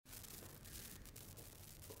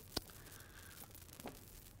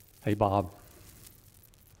Hey, Bob.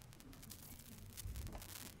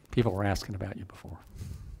 People were asking about you before.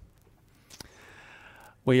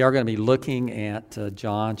 We are going to be looking at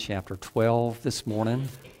John chapter 12 this morning.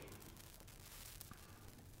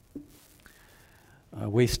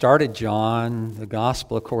 We started John, the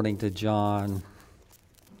Gospel according to John,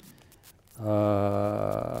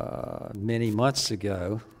 many months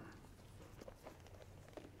ago.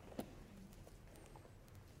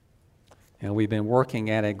 And we've been working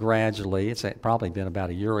at it gradually. It's probably been about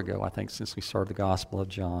a year ago, I think, since we started the Gospel of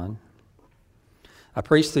John. I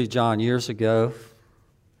preached through John years ago.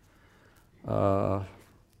 I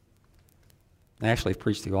actually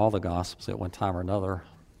preached through all the Gospels at one time or another.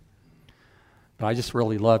 But I just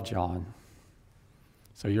really love John.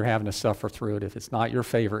 So you're having to suffer through it. If it's not your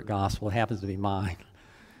favorite Gospel, it happens to be mine.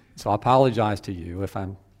 So I apologize to you if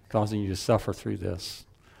I'm causing you to suffer through this.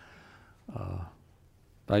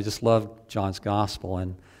 But I just love John's Gospel,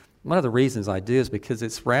 and one of the reasons I do is because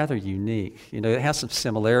it's rather unique. You know, it has some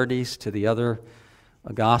similarities to the other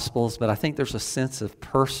Gospels, but I think there's a sense of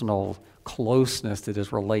personal closeness that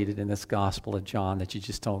is related in this Gospel of John that you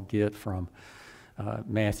just don't get from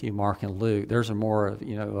Matthew, Mark, and Luke. There's a more of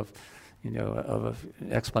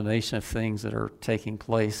an explanation of things that are taking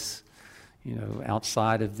place,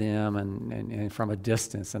 outside of them and from a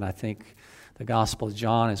distance, and I think the Gospel of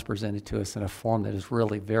John is presented to us in a form that is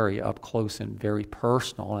really very up close and very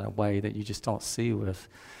personal in a way that you just don't see with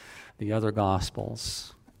the other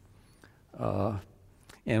Gospels. And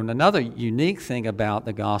another unique thing about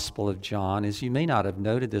the Gospel of John is, you may not have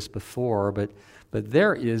noted this before, but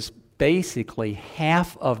there is basically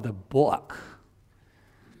half of the book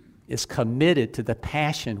is committed to the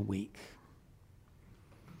Passion Week,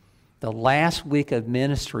 the last week of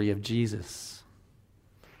ministry of Jesus.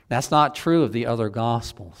 That's not true of the other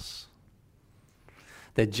Gospels.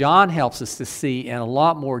 That John helps us to see in a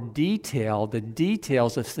lot more detail the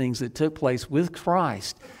details of things that took place with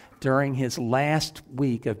Christ during his last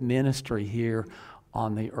week of ministry here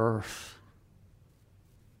on the earth.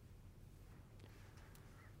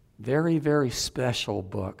 Very, very special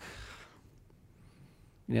book.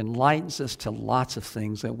 It enlightens us to lots of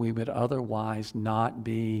things that we would otherwise not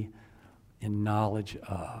be in knowledge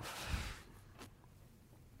of.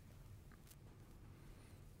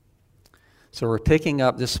 So we're picking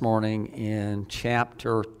up this morning in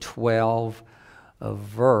chapter 12 of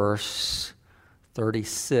verse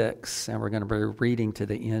 36, and we're going to be reading to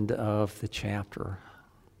the end of the chapter.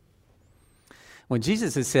 When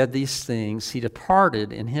Jesus had said these things, he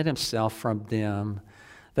departed and hid himself from them.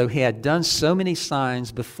 Though he had done so many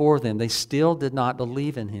signs before them, they still did not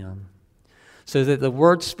believe in him, so that the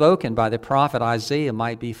word spoken by the prophet Isaiah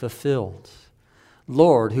might be fulfilled.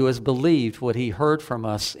 Lord, who has believed what he heard from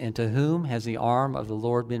us, and to whom has the arm of the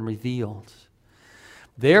Lord been revealed?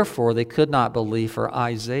 Therefore they could not believe, for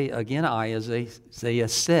Isaiah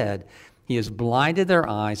said, he has blinded their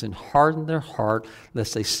eyes and hardened their heart,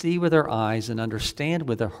 lest they see with their eyes and understand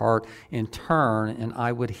with their heart and turn, and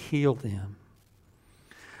I would heal them.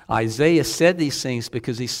 Isaiah said these things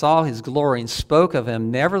because he saw his glory and spoke of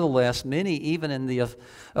him. Nevertheless, many, even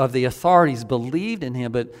of the authorities, believed in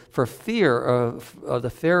him, but for fear of the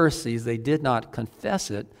Pharisees, they did not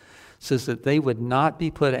confess it, so that they would not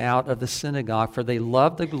be put out of the synagogue, for they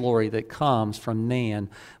loved the glory that comes from man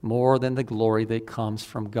more than the glory that comes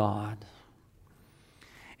from God.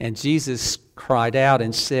 And Jesus cried out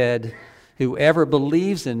and said, whoever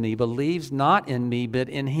believes in me believes not in me, but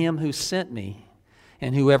in him who sent me.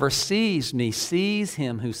 And whoever sees me sees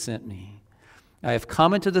him who sent me. I have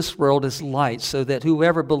come into this world as light, so that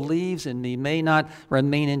whoever believes in me may not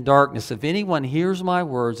remain in darkness. If anyone hears my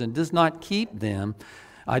words and does not keep them,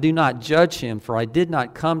 I do not judge him, for I did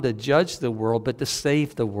not come to judge the world, but to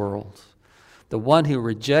save the world. The one who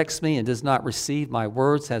rejects me and does not receive my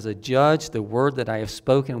words has a judge. The word that I have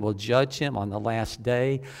spoken will judge him on the last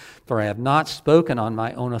day. For I have not spoken on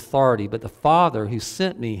my own authority, but the Father who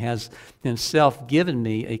sent me has himself given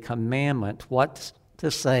me a commandment, what to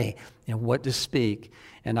say and what to speak.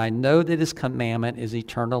 And I know that his commandment is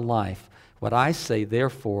eternal life. What I say,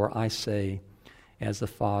 therefore, I say as the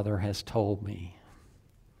Father has told me.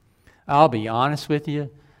 I'll be honest with you.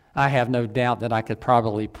 I have no doubt that I could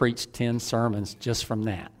probably preach 10 sermons just from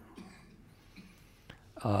that.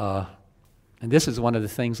 And this is one of the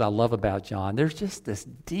things I love about John. There's just this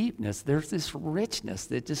deepness, there's this richness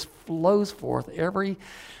that just flows forth everywhere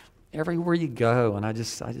you go, and I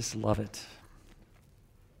just love it.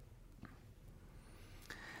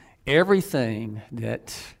 Everything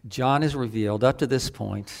that John has revealed up to this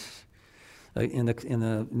point in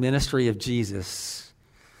the ministry of Jesus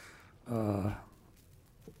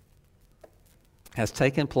has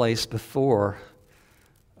taken place before,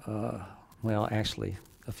 actually,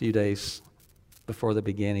 a few days before the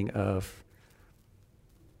beginning of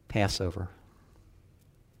Passover.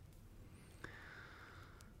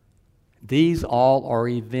 These all are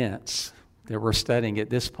events that we're studying at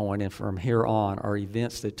this point, and from here on are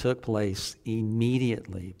events that took place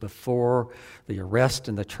immediately before the arrest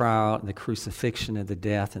and the trial and the crucifixion and the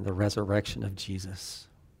death and the resurrection of Jesus.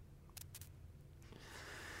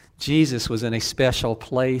 Jesus was in a special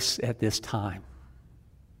place at this time.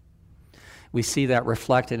 We see that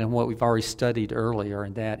reflected in what we've already studied earlier,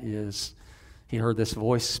 and that is he heard this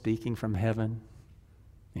voice speaking from heaven,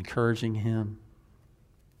 encouraging him.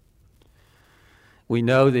 We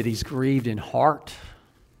know that he's grieved in heart.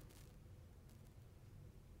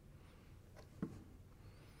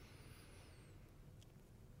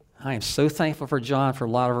 I am so thankful for John for a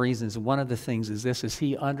lot of reasons. One of the things is this, is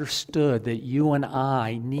he understood that you and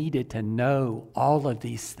I needed to know all of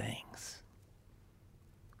these things.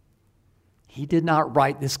 He did not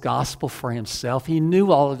write this gospel for himself. He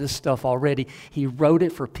knew all of this stuff already. He wrote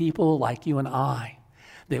it for people like you and I,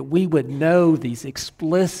 that we would know these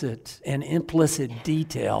explicit and implicit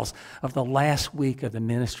details of the last week of the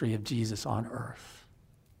ministry of Jesus on earth.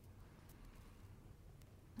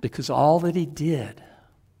 Because all that he did,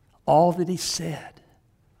 all that he said,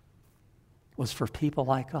 was for people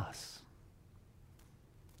like us,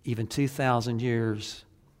 even 2,000 years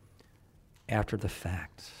after the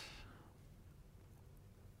fact.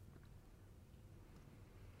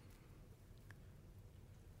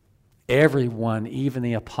 Everyone, even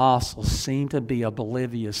the apostles, seem to be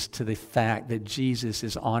oblivious to the fact that Jesus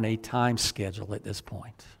is on a time schedule at this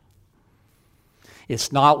point.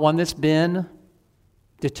 It's not one that's been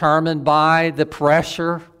determined by the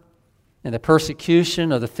pressure and the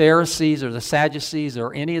persecution of the Pharisees or the Sadducees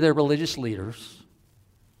or any of their religious leaders.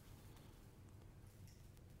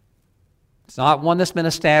 It's not one that's been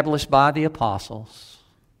established by the apostles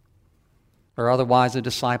or otherwise the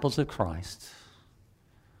disciples of Christ.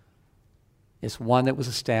 It's one that was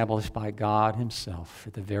established by God himself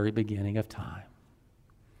at the very beginning of time.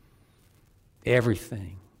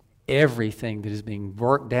 Everything that is being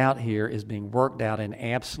worked out here is being worked out in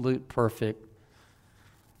absolute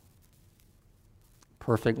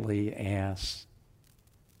perfectly as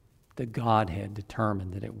the Godhead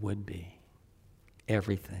determined that it would be.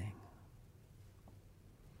 Everything.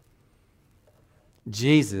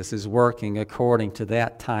 Jesus is working according to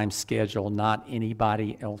that time schedule, not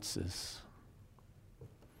anybody else's.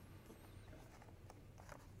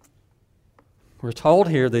 We're told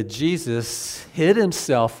here that Jesus hid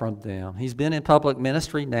himself from them. He's been in public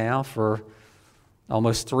ministry now for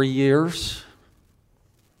almost 3 years.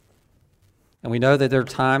 And we know that there are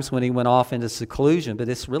times when he went off into seclusion, but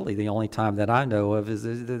it's really the only time that I know of is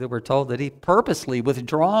that we're told that he purposely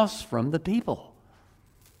withdraws from the people.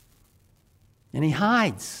 And he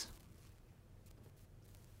hides.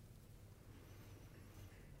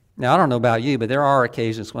 Now, I don't know about you, but there are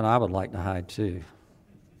occasions when I would like to hide too.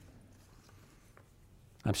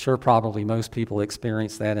 I'm sure probably most people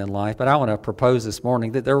experience that in life, but I want to propose this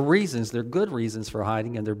morning that there are reasons, there are good reasons for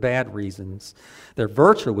hiding, and there are bad reasons. There are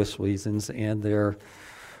virtuous reasons, and there are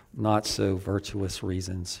not so virtuous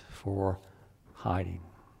reasons for hiding.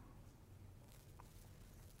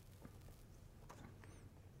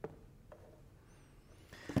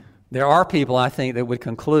 There are people, I think, that would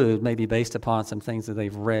conclude, maybe based upon some things that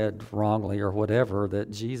they've read wrongly or whatever,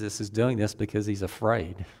 that Jesus is doing this because he's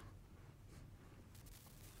afraid.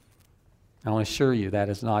 I want to assure you that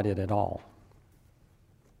is not it at all.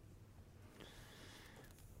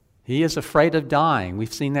 He is afraid of dying.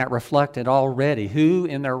 We've seen that reflected already. Who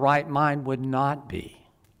in their right mind would not be?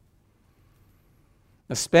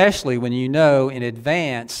 Especially when you know in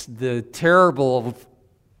advance the terrible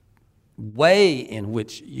way in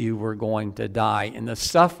which you were going to die and the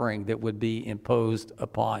suffering that would be imposed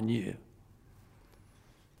upon you.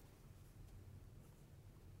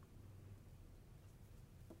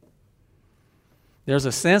 There's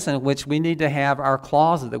a sense in which we need to have our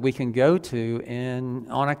closet that we can go to and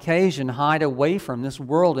on occasion hide away from this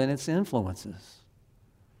world and its influences,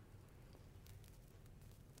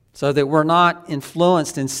 so that we're not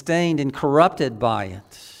influenced and stained and corrupted by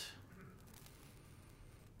it.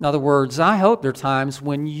 In other words, I hope there are times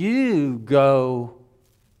when you go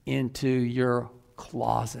into your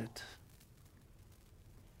closet,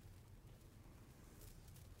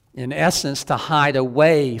 in essence, to hide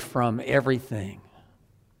away from everything.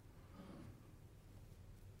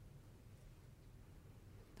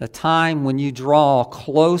 The time when you draw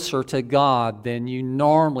closer to God than you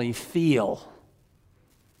normally feel.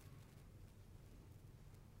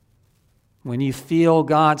 when you feel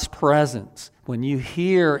God's presence, when you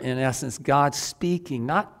hear, in essence, God speaking,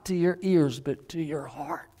 not to your ears, but to your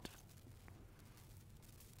heart.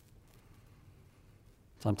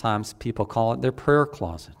 Sometimes people call it their prayer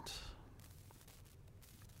closet.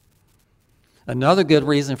 Another good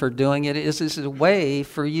reason for doing it is it's a way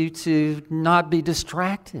for you to not be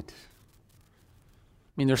distracted.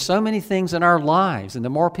 I mean, there's so many things in our lives, and the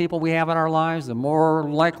more people we have in our lives, the more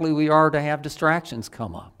likely we are to have distractions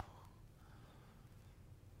come up.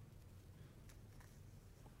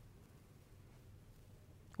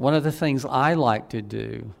 One of the things I like to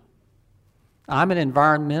do, I'm an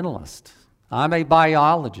environmentalist. I'm a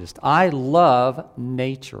biologist. I love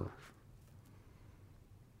nature.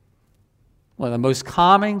 One of the most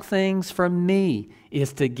calming things for me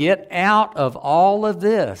is to get out of all of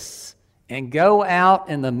this and go out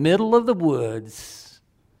in the middle of the woods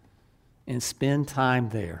and spend time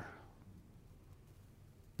there.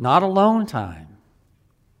 Not alone time.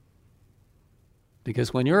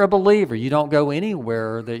 Because when you're a believer, you don't go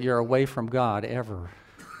anywhere that you're away from God ever.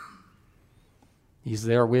 He's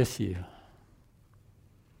there with you.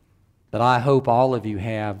 But I hope all of you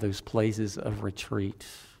have those places of retreat.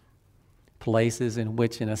 Places in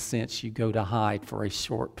which, in a sense, you go to hide for a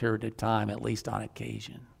short period of time, at least on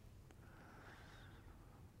occasion.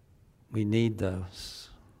 We need those.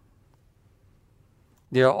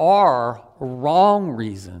 There are wrong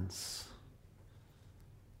reasons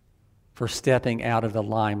for stepping out of the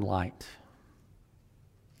limelight.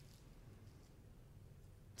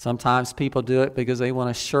 Sometimes people do it because they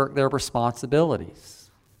want to shirk their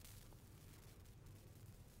responsibilities.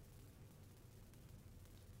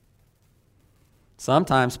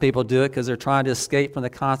 Sometimes people do it because they're trying to escape from the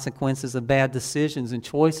consequences of bad decisions and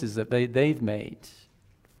choices that they've made.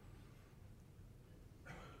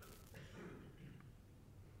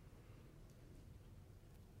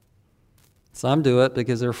 Some do it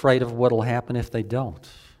because they're afraid of what will happen if they don't.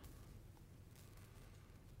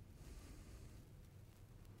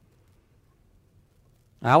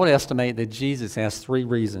 I would estimate that Jesus has 3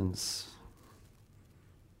 reasons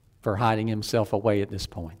for hiding himself away at this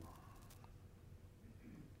point.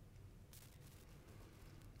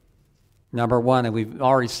 Number one, and we've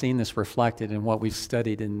already seen this reflected in what we've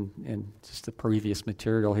studied in just the previous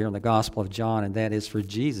material here in the Gospel of John, and that is for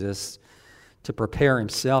Jesus to prepare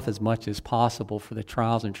himself as much as possible for the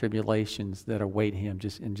trials and tribulations that await him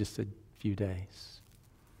in just a few days.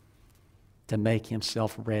 To make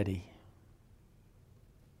himself ready.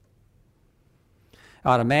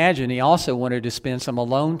 I'd imagine he also wanted to spend some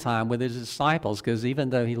alone time with his disciples, because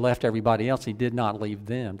even though he left everybody else, he did not leave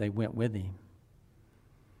them. They went with him.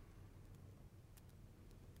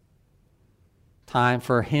 Time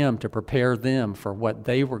for him to prepare them for what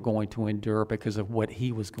they were going to endure because of what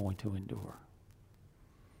he was going to endure.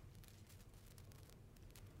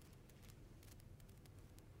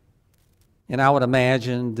 And I would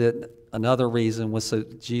imagine that another reason was so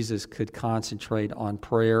Jesus could concentrate on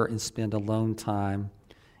prayer and spend alone time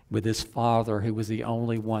with his Father, who was the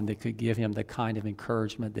only one that could give him the kind of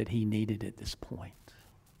encouragement that he needed at this point.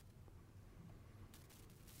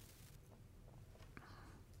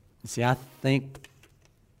 See, I think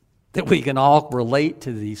that we can all relate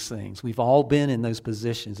to these things. We've all been in those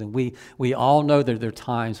positions, and we all know that there are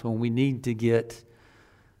times when we need to get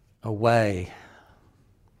away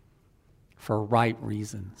for right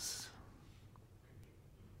reasons.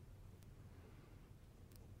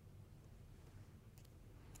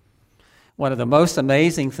 One of the most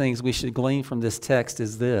amazing things we should glean from this text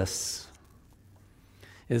is this.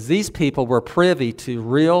 Is these people were privy to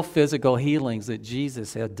real physical healings that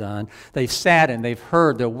Jesus had done. They've sat and they've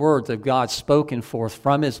heard the words of God spoken forth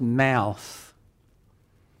from his mouth.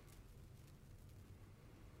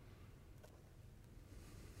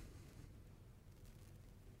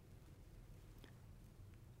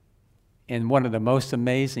 And one of the most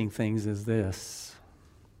amazing things is this,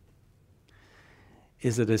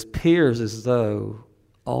 is that it appears as though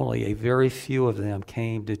only a very few of them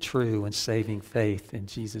came to true and saving faith in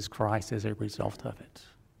Jesus Christ as a result of it.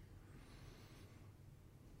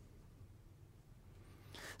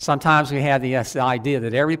 Sometimes we have the idea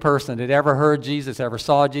that every person that ever heard Jesus, ever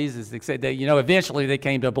saw Jesus, that eventually they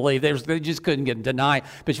came to believe. They just couldn't get denied.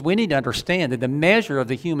 But we need to understand that the measure of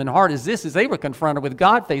the human heart is this, is they were confronted with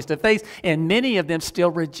God face to face, and many of them still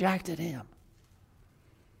rejected him.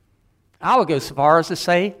 I would go so far as to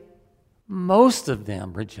say most of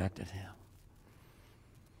them rejected him.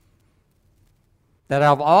 That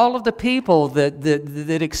of all of the people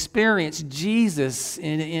that experienced Jesus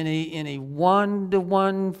in a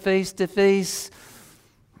one-to-one, face-to-face,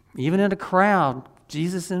 even in a crowd,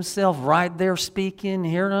 Jesus himself right there speaking,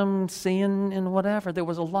 hearing them, seeing, and whatever. There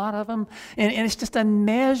was a lot of them. And it's just a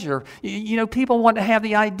measure. You know, people want to have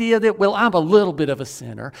the idea that, well, I'm a little bit of a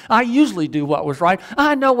sinner. I usually do what was right.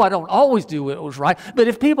 I know I don't always do what was right. But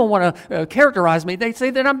if people want to characterize me, they say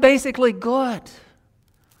that I'm basically good.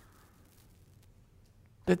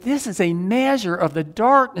 But this is a measure of the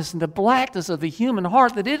darkness and the blackness of the human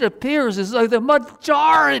heart, that it appears as though the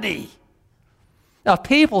majority of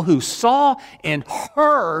people who saw and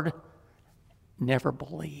heard never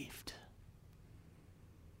believed.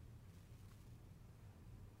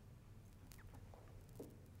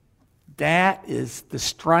 That is the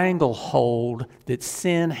stranglehold that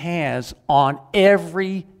sin has on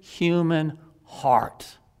every human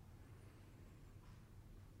heart.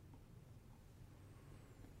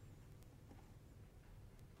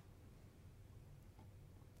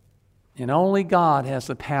 And only God has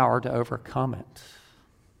the power to overcome it.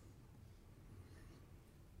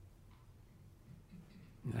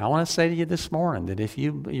 And I want to say to you this morning that if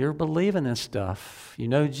you're believing this stuff, you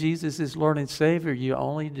know Jesus is Lord and Savior, you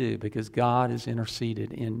only do because God has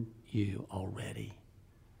interceded in you already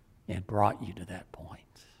and brought you to that point.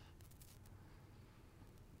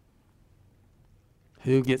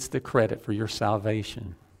 Who gets the credit for your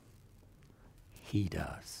salvation? He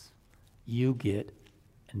does. You get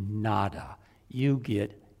nada. You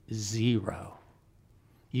get zero.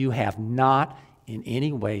 You have not in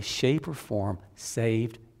any way, shape, or form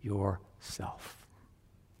saved yourself.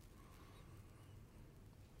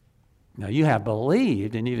 Now, you have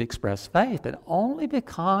believed and you've expressed faith, but only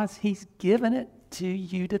because He's given it to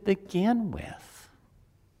you to begin with.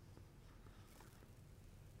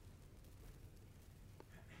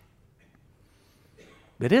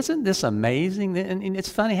 But isn't this amazing? And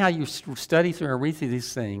it's funny how you study through and read through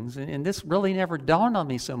these things, and this really never dawned on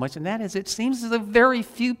me so much, and that is it seems as though very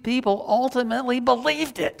few people ultimately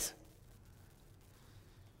believed it.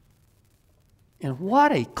 And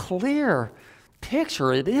what a clear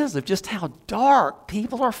picture it is of just how dark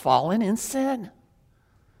people are falling in sin.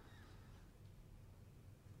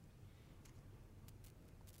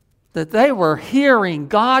 That they were hearing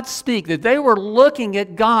God speak, that they were looking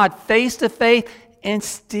at God face to face, and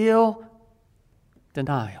still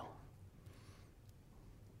denial.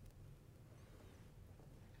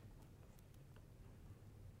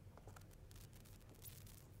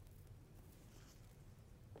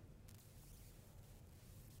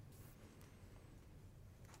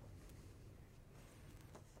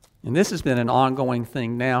 And this has been an ongoing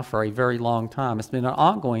thing now for a very long time. It's been an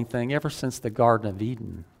ongoing thing ever since the Garden of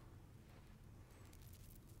Eden.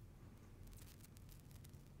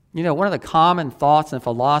 You know, one of the common thoughts and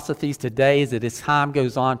philosophies today is that as time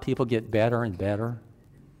goes on, people get better and better.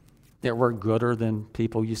 That we're gooder than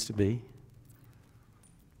people used to be.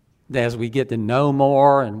 That as we get to know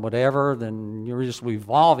more and whatever, then you're just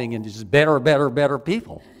evolving into just better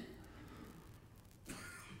people.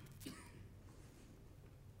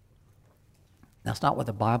 That's not what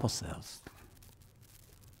the Bible says.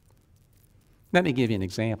 Let me give you an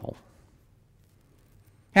example.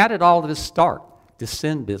 How did all of this start? The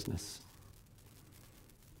sin business.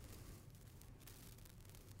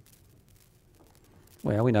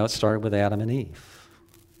 Well, we know it started with Adam and Eve.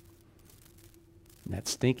 And that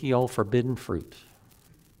stinky old forbidden fruit.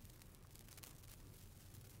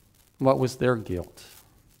 What was their guilt?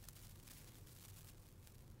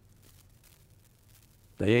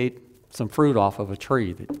 They ate some fruit off of a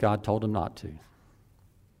tree that God told them not to.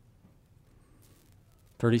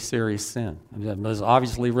 Pretty serious sin. It was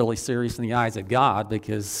obviously really serious in the eyes of God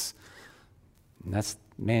because that's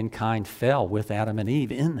mankind fell with Adam and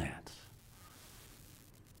Eve in that.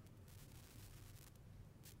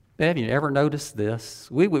 Have you ever noticed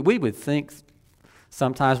this? We would think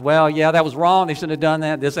sometimes, well, yeah, that was wrong. They shouldn't have done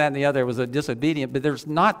that, this, that, and the other. It was a disobedient. But there's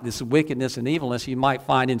not this wickedness and evilness you might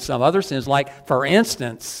find in some other sins. Like, for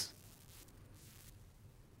instance,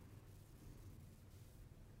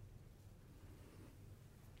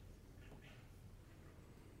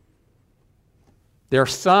 their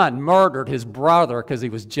son murdered his brother because he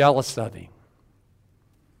was jealous of him.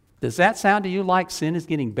 Does that sound to you like sin is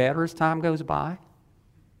getting better as time goes by?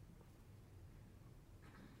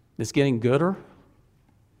 It's getting gooder?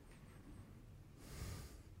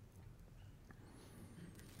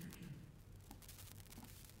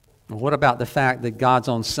 Well, what about the fact that God's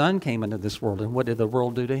own Son came into this world, and what did the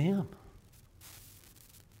world do to him?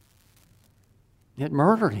 It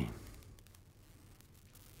murdered him.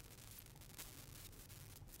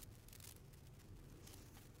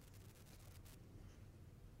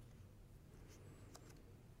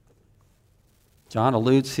 John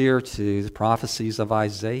alludes here to the prophecies of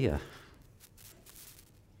Isaiah.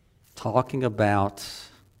 talking about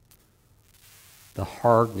the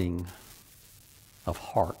hardening of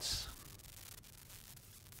hearts.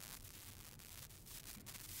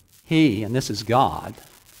 He, and this is God,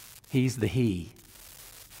 He's the He,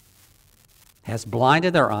 has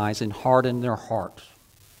blinded their eyes and hardened their hearts.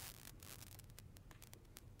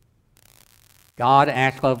 God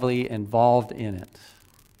actively involved in it,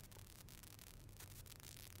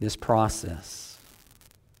 this process.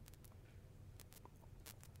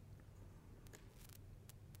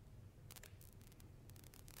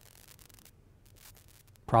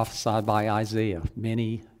 Prophesied by Isaiah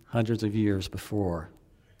many hundreds of years before.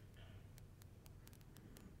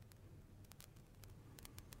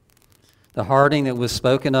 The hardening that was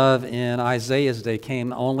spoken of in Isaiah's day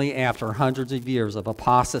came only after hundreds of years of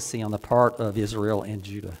apostasy on the part of Israel and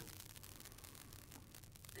Judah.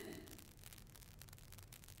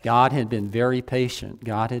 God had been very patient.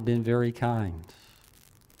 God had been very kind.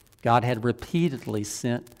 God had repeatedly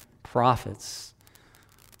sent prophets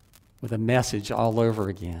with a message all over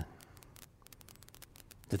again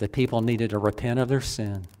that the people needed to repent of their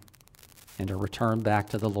sin and to return back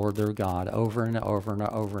to the Lord their God over and over and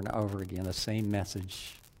over and over again, the same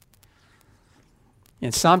message.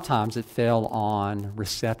 And sometimes it fell on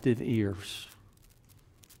receptive ears,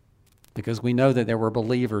 because we know that there were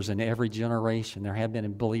believers in every generation. There have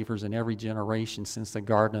been believers in every generation since the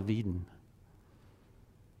Garden of Eden.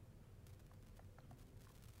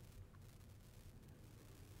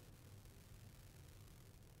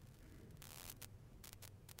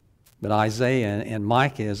 But Isaiah and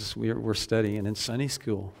Micah, as we're studying in Sunday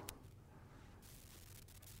school,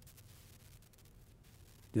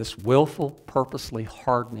 this willful, purposely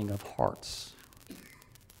hardening of hearts.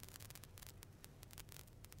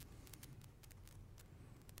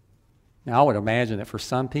 Now, I would imagine that for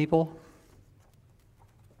some people,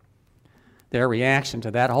 their reaction to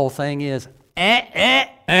that whole thing is,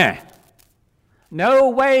 no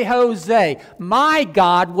way, Jose. My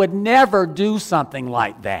God would never do something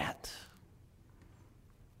like that.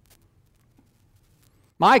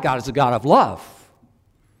 My God is a God of love.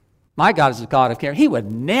 My God is a God of care. He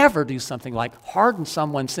would never do something like harden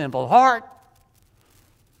someone's sinful heart.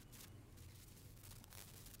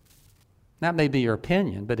 That may be your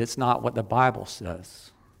opinion, but it's not what the Bible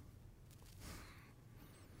says.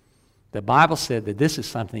 The Bible said that this is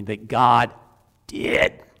something that God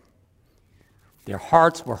did. Their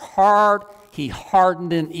hearts were hard. He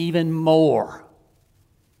hardened them even more.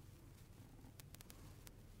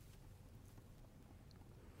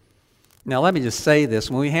 Now, let me just say this.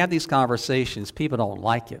 When we have these conversations, people don't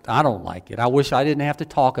like it. I don't like it. I wish I didn't have to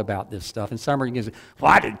talk about this stuff. And some are going to say,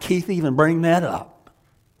 why did Keith even bring that up?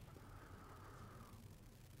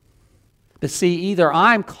 But see, either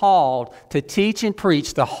I'm called to teach and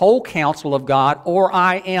preach the whole counsel of God, or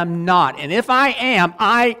I am not. And if I am,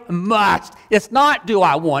 I must. It's not, do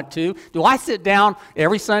I want to? Do I sit down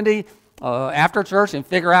every Sunday after church and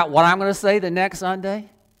figure out what I'm going to say the next Sunday?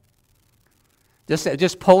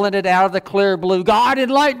 Just pulling it out of the clear blue. God,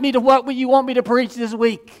 enlighten me to what you want me to preach this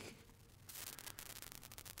week.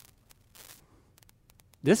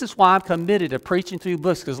 This is why I'm committed to preaching through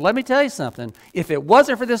books, because let me tell you something. If it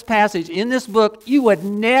wasn't for this passage in this book, you would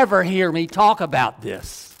never hear me talk about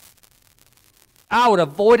this. I would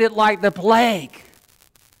avoid it like the plague,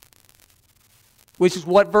 which is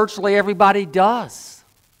what virtually everybody does.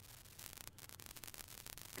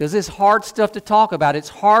 Because it's hard stuff to talk about. It's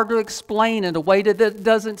hard to explain in a way that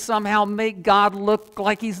doesn't somehow make God look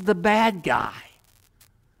like He's the bad guy.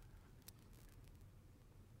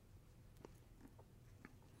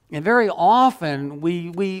 And very often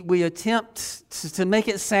we attempt to make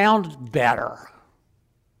it sound better.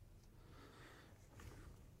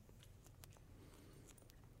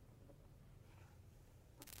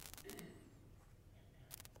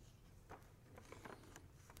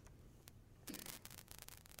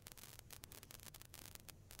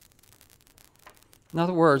 In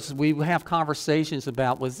other words, we have conversations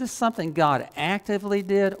about, was this something God actively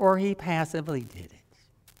did or He passively did it?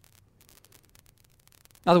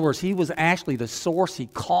 In other words, He was actually the source. He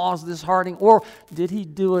caused this hardening, or did He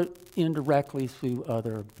do it indirectly through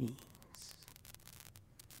other means?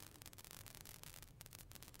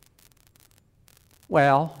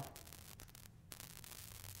 Well,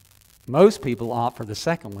 most people opt for the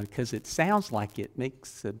second one because it sounds like it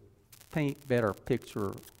makes a paint better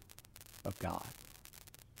picture of God.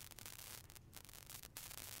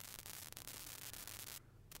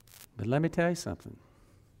 But let me tell you something.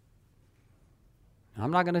 I'm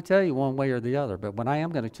not going to tell you one way or the other, but what I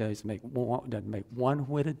am going to tell you is it doesn't make one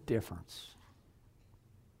whit of difference.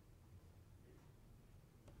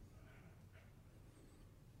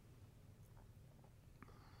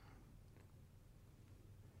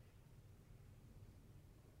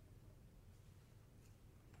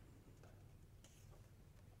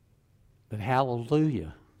 But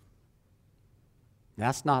hallelujah,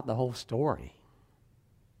 that's not the whole story.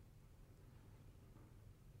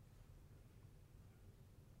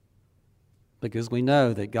 Because we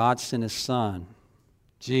know that God sent His Son,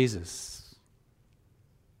 Jesus,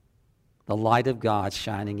 the light of God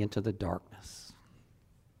shining into the darkness.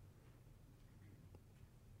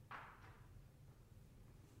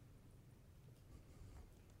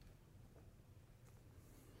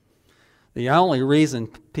 The only reason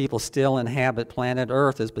people still inhabit planet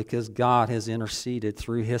Earth is because God has interceded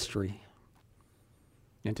through history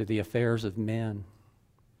into the affairs of men.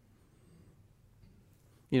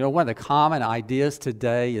 You know, one of the common ideas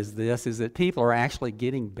today is that people are actually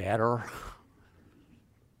getting better.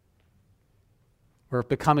 We're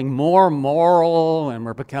becoming more moral, and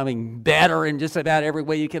we're becoming better in just about every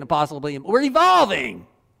way you can possibly. We're evolving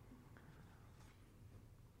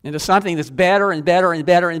into something that's better and better and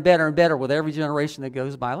better and better and better with every generation that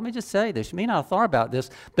goes by. Let me just say this. You may not have thought about this,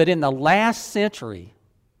 but in the last century,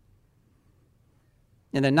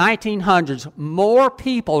 in the 1900s, more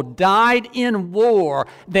people died in war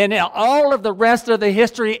than all of the rest of the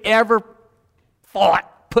history ever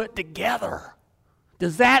fought put together.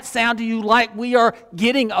 Does that sound to you like we are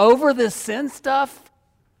getting over this sin stuff?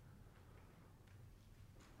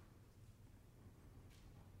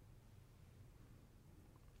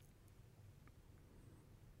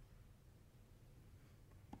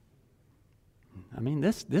 I mean,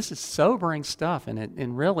 this is sobering stuff,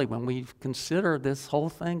 and really, when we consider this whole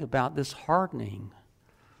thing about this hardening,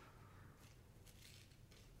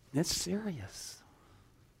 it's serious.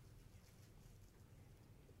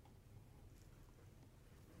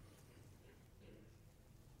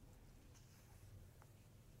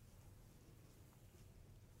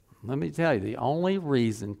 Let me tell you, the only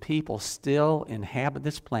reason people still inhabit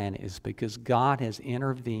this planet is because God has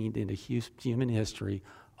intervened into human history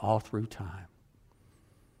all through time.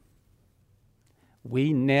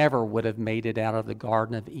 We never would have made it out of the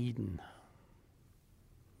Garden of Eden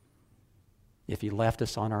if He left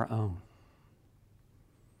us on our own.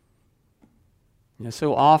 You know,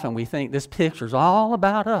 so often we think this picture is all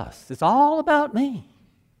about us. It's all about me.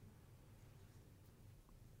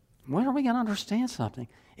 When are we going to understand something?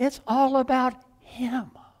 It's all about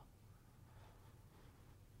Him.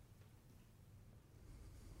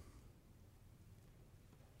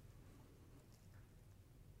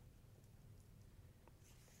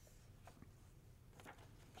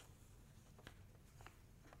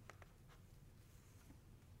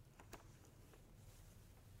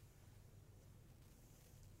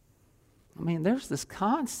 I mean, there's this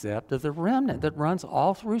concept of the remnant that runs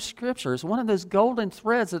all through Scripture. It's one of those golden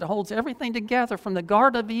threads that holds everything together from the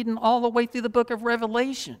Garden of Eden all the way through the book of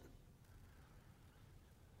Revelation.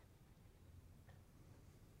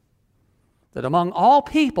 That among all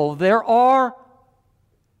people, there are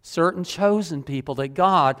certain chosen people that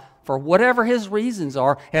God, for whatever His reasons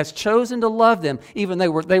are, has chosen to love them. Even they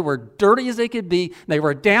were dirty as they could be. They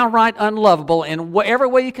were downright unlovable in whatever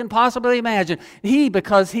way you can possibly imagine. He,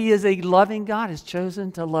 because He is a loving God, has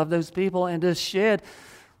chosen to love those people and to shed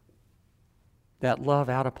that love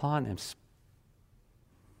out upon them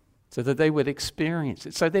so that they would experience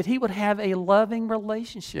it, so that He would have a loving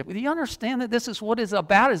relationship. Do you understand that this is what it's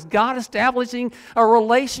about? Is God establishing a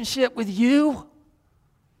relationship with you?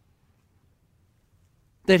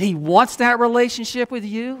 That He wants that relationship with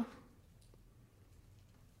you?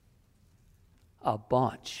 A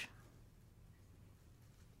bunch.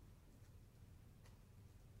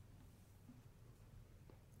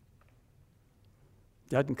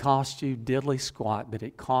 Doesn't cost you diddly squat, but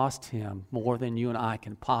it cost Him more than you and I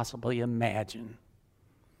can possibly imagine.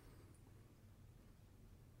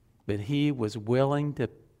 But He was willing to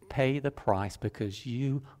pay the price because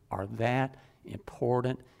you are that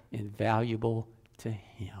important and valuable to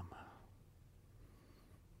Him.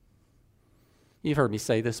 You've heard me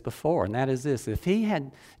say this before, and that is this. If He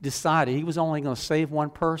had decided He was only going to save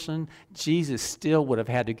one person, Jesus still would have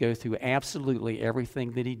had to go through absolutely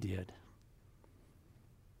everything that He did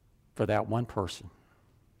for that one person.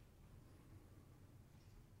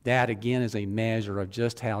 That, again, is a measure of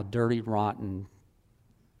just how dirty, rotten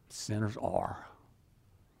sinners are.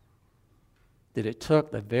 That it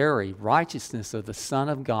took the very righteousness of the Son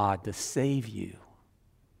of God to save you.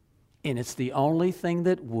 And it's the only thing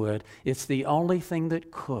that would. It's the only thing that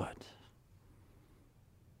could.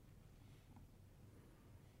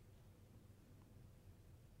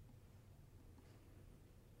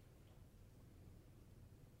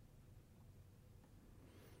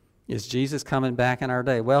 Is Jesus coming back in our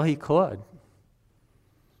day? Well, He could.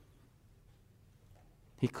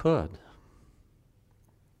 He could.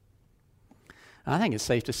 I think it's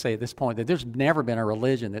safe to say at this point that there's never been a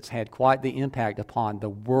religion that's had quite the impact upon the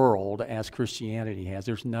world as Christianity has.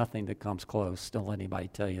 There's nothing that comes close. Don't let anybody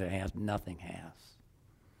tell you it has. Nothing has.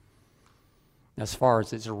 As far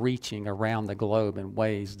as it's reaching around the globe in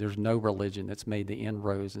ways, there's no religion that's made the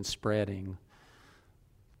inroads and spreading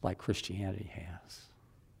like Christianity has.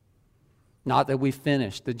 Not that we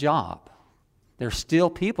finished the job. There's still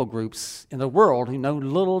people groups in the world who know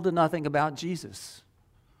little to nothing about Jesus.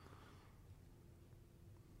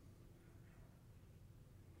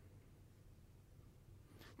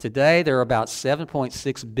 Today, there are about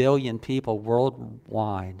 7.6 billion people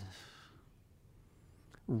worldwide.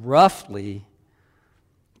 Roughly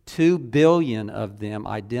 2 billion of them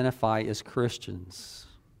identify as Christians,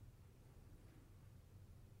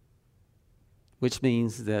 which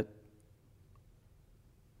means that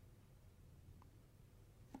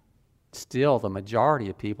still the majority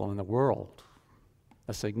of people in the world,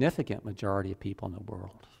 a significant majority of people in the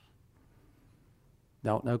world,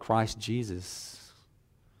 don't know Christ Jesus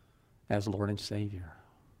as Lord and Savior.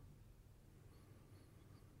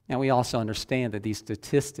 And we also understand that these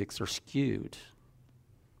statistics are skewed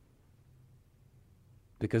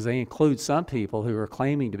because they include some people who are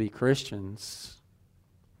claiming to be Christians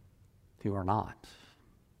who are not.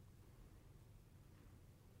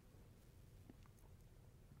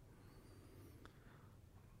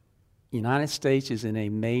 The United States is in a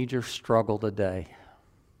major struggle today.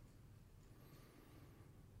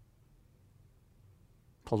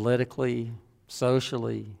 Politically,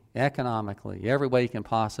 socially, economically, every way you can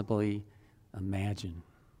possibly imagine.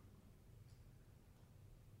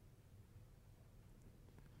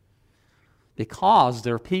 Because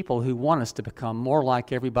there are people who want us to become more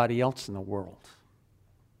like everybody else in the world.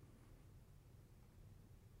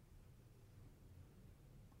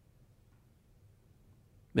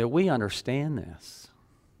 But we understand this.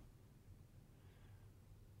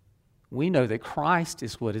 We know that Christ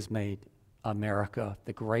is what has made America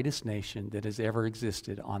the greatest nation that has ever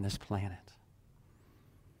existed on this planet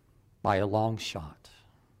by a long shot.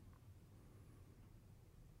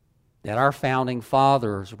 That our founding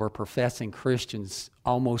fathers were professing Christians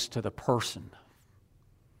almost to the person.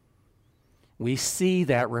 We see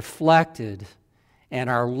that reflected in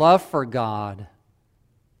our love for God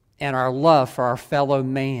and our love for our fellow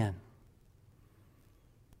man,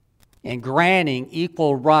 and granting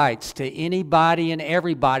equal rights to anybody and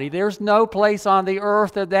everybody. There's no place on the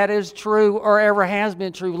earth that is true or ever has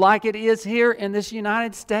been true like it is here in this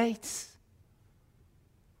United States.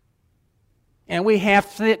 And we have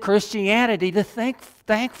Christianity to thank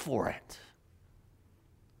for it.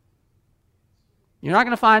 You're not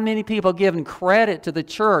going to find many people giving credit to the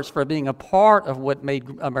church for being a part of what made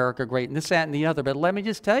America great and this, that, and the other. But let me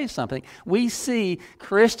just tell you something. We see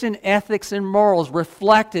Christian ethics and morals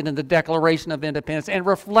reflected in the Declaration of Independence and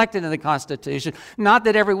reflected in the Constitution. Not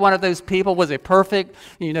that every one of those people was a perfect,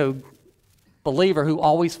 believer who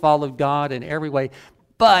always followed God in every way.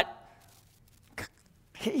 But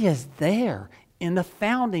he is there in the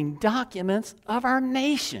founding documents of our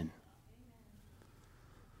nation.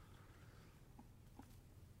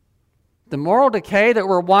 The moral decay that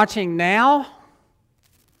we're watching now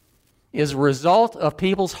is a result of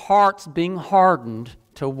people's hearts being hardened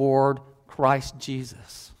toward Christ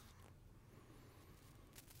Jesus.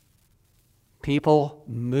 People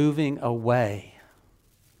moving away,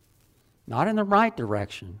 not in the right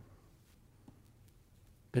direction,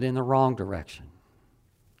 but in the wrong direction.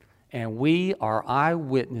 And we are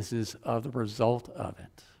eyewitnesses of the result of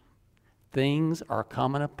it. Things are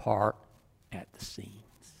coming apart at the seams.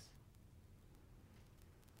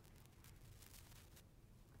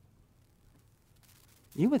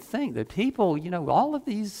 You would think that people, all of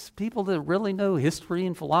these people that really know history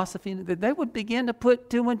and philosophy, that they would begin to put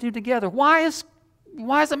two and two together. Why has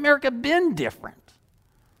America been different?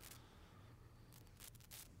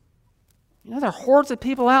 There are hordes of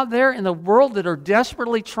people out there in the world that are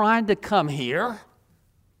desperately trying to come here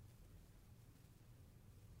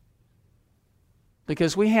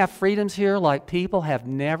because we have freedoms here like people have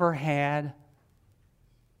never had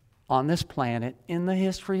on this planet in the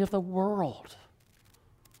history of the world.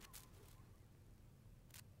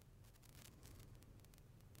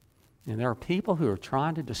 And there are people who are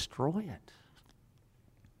trying to destroy it.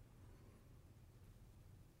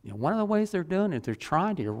 One of the ways they're doing it, they're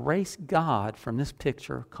trying to erase God from this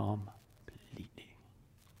picture completely.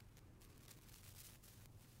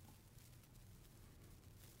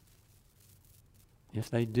 If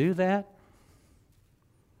they do that,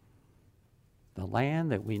 the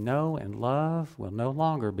land that we know and love will no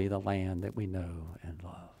longer be the land that we know and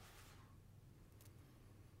love.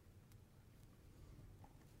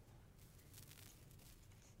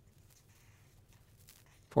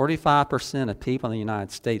 45% of people in the United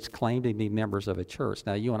States claim to be members of a church.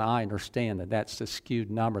 Now, you and I understand that that's a skewed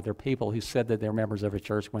number. There are people who said that they're members of a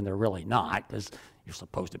church when they're really not, because you're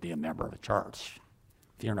supposed to be a member of a church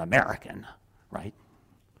if you're an American, right?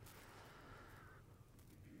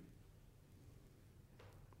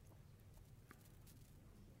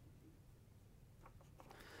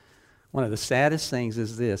 One of the saddest things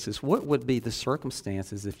is this, is what would be the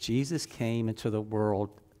circumstances if Jesus came into the world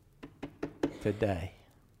today?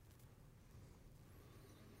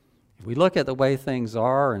 If we look at the way things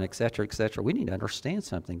are and et cetera, we need to understand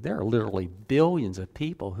something. There are literally billions of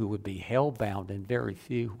people who would be hell-bound and very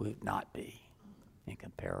few would not be in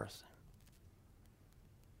comparison.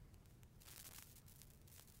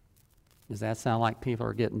 Does that sound like people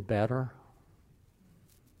are getting better?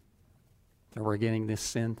 That we're getting this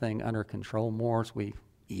sin thing under control more as we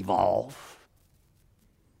evolve?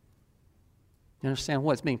 You understand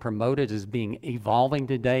what's being promoted as being evolving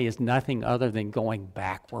today is nothing other than going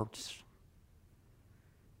backwards.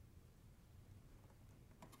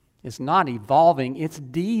 It's not evolving, it's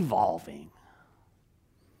devolving.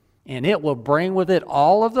 And it will bring with it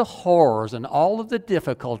all of the horrors and all of the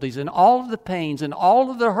difficulties and all of the pains and all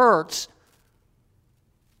of the hurts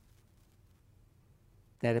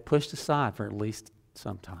that it pushed aside for at least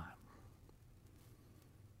some time.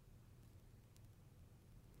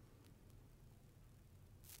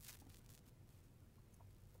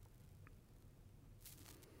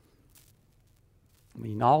 I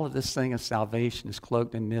mean, all of this thing of salvation is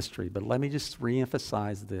cloaked in mystery, but let me just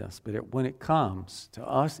reemphasize this. But when it comes to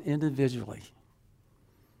us individually,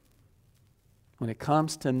 when it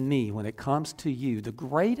comes to me, when it comes to you, the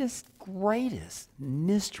greatest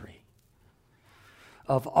mystery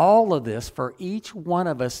of all of this for each one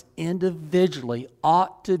of us individually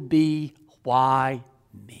ought to be, why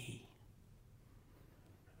me?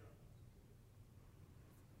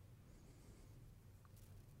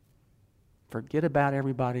 Forget about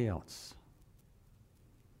everybody else.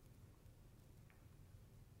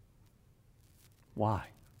 Why?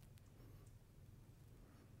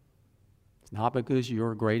 It's not because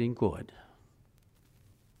you're great and good.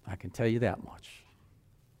 I can tell you that much.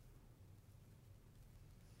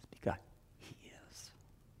 It's because He is.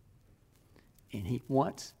 And He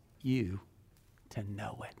wants you to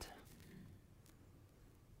know it.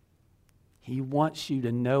 He wants you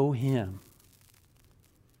to know Him.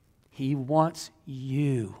 He wants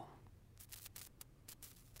you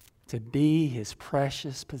to be His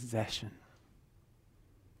precious possession.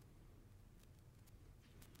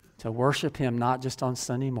 To worship Him not just on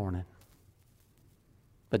Sunday morning,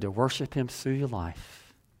 but to worship Him through your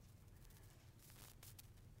life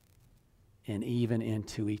and even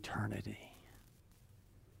into eternity.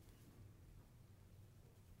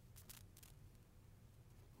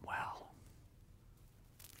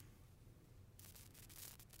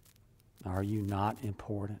 Are you not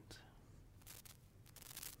important?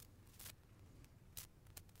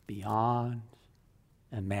 Beyond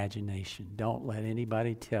imagination. Don't let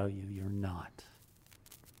anybody tell you you're not.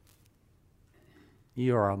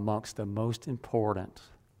 You are amongst the most important,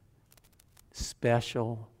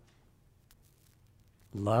 special,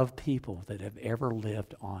 loved people that have ever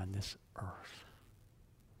lived on this earth.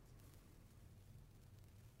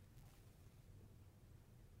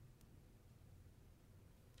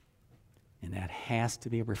 And that has to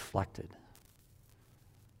be reflected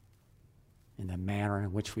in the manner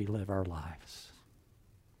in which we live our lives.